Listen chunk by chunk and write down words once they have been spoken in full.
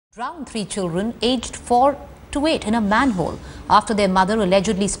Drowned three children aged 4 to 8 in a manhole after their mother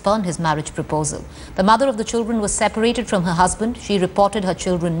allegedly spurned his marriage proposal. The mother of the children was separated from her husband. She reported her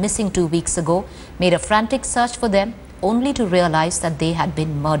children missing 2 weeks ago, made a frantic search for them, only to realize that they had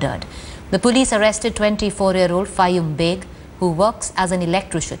been murdered. The police arrested 24-year-old Fayum Beg, who works as an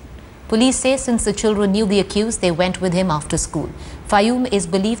electrician. Police say since the children knew the accused, they went with him after school. Fayum is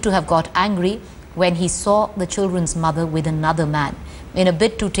believed to have got angry when he saw the children's mother with another man. In a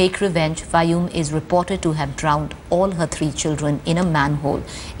bid to take revenge, Fayum is reported to have drowned all her 3 children in a manhole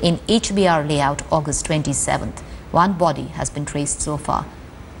in HBR Layout August 27th. One body has been traced so far.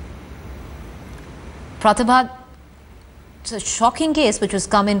 Pratibha, it's a shocking case which has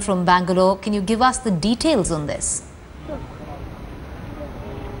come in from Bangalore. Can you give us the details on this?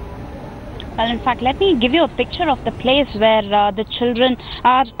 Well, in fact, let me give you a picture of the place where the children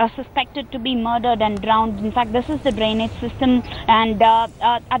are suspected to be murdered and drowned. In fact, this is the drainage system, and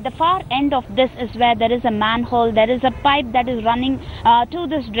at the far end of this is where there is a manhole. There is a pipe that is running to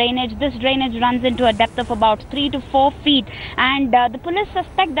this drainage. This drainage runs into a depth of about 3 to 4 feet, and the police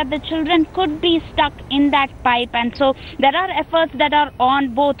suspect that the children could be stuck in that pipe, and so there are efforts that are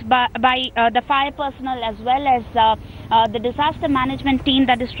on both by the fire personnel as well as the disaster management team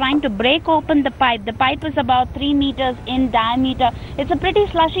that is trying to break open the pipe. The pipe is about 3 meters in diameter. It's a pretty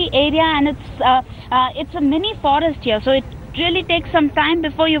slushy area, and it's a mini forest here, so it really takes some time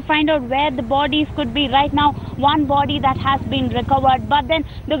before you find out where the bodies could be. Right now, one body that has been recovered, but then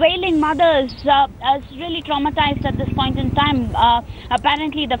the wailing mother is really traumatized at this point in time.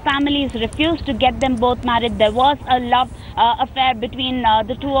 Apparently, the families refused to get them both married. There was a love affair between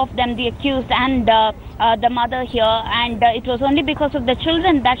the two of them, the accused and the mother here, and it was only because of the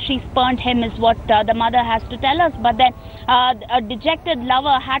children that she spurned him, is what the mother has to tell us. But then a dejected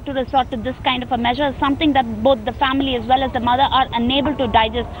lover had to resort to this kind of a measure, something that both the family as well as the mother are unable to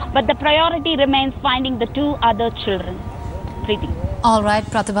digest. But the priority remains finding the 2 other children. Preeti. All right,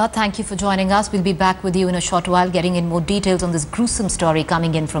 Pratibha, thank you for joining us. We'll be back with you in a short while, getting in more details on this gruesome story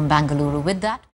coming in from Bengaluru. With that.